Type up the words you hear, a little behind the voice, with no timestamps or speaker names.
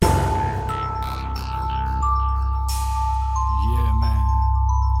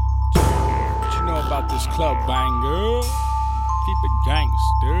club banger. Keep it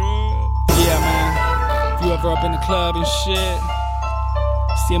gangster. Yeah, man. If you ever up in the club and shit,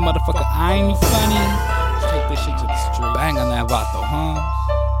 see a motherfucker eyeing you funny, take this shit to the street. Bang on that vato, huh?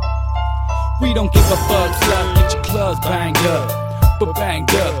 We don't give a fuck, slut. Get your clubs banged up. But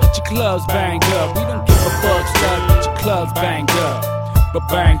banged up, get your clubs banged up. We don't give a fuck, slut. Get your clubs banged up. But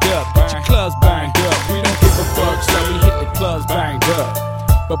banged up, get your clubs banged up. We don't give a fuck, slut. We hit the clubs banged up.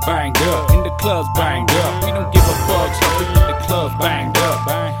 But banged up, in the clubs banged up. We don't give a fuck, so we get the clubs banged up.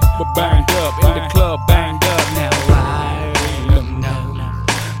 But banged up, in the club banged up. Now I don't know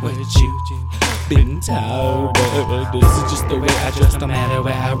what you been told. This is just the way I dress, no matter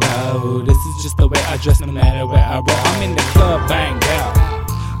where I roll. This is just the way I dress, no matter where I roll. I'm in the club banged out.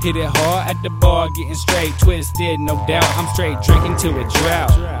 Hit it hard at the bar, getting straight twisted, no doubt. I'm straight drinking to a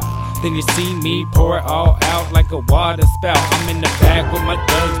drought. Then you see me pour it all out like a water spout. I'm in the back with my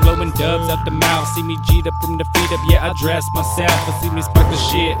thugs, blowing dubs out the mouth. See me G'd up from the feet up, yeah, I dress myself. I see me spark the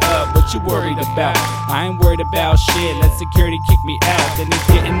shit up, what you worried about? I ain't worried about shit, let security kick me out. Then he's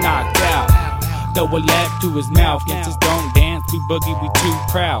getting knocked out. Throw a left to his mouth, gangsters don't dance, we boogie, we too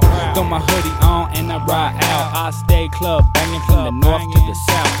proud. Throw my hoodie on and I ride out. I stay club banging from the north to the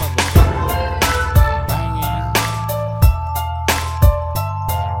south.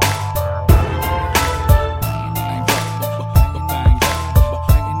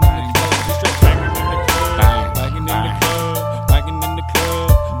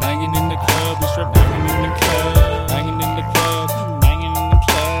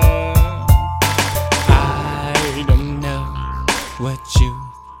 What you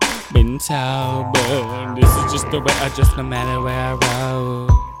been told, but this is just the way I dress, no matter where I roll.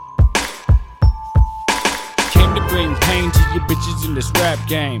 Came to bring pain to you bitches in this rap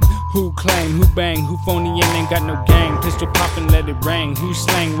game. Who claim, who bang, who phony and ain't got no game. Pistol poppin', let it ring. Who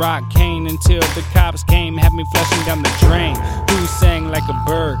slang rock cane until the cops came, had me flushing down the drain. Who sang like a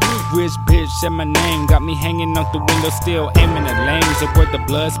bird? Which bitch said my name? Got me hanging out the window, still aiming at lanes. Of where the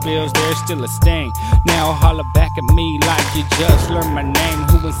blood spills, there's still a stain. Now holler back at me like you just learned my name.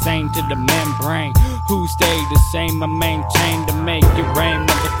 Who insane to the membrane? Who stayed the same? I maintain to make it rain.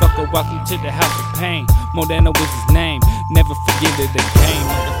 Motherfucker, welcome to the house of pain. MoreDown was his name. Never forget it again.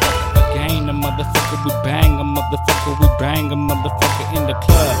 Motherfucker, again. A motherfucker, we bang. A motherfucker, we bang. A motherfucker in the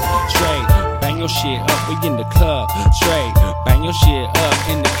club. Straight. Bang your shit up, we in the club. Straight. Bang your shit up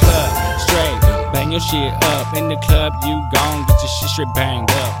in the club. Straight. Bang your shit up in the club. You gon' get your shit straight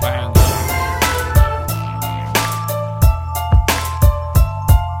banged up. Bang.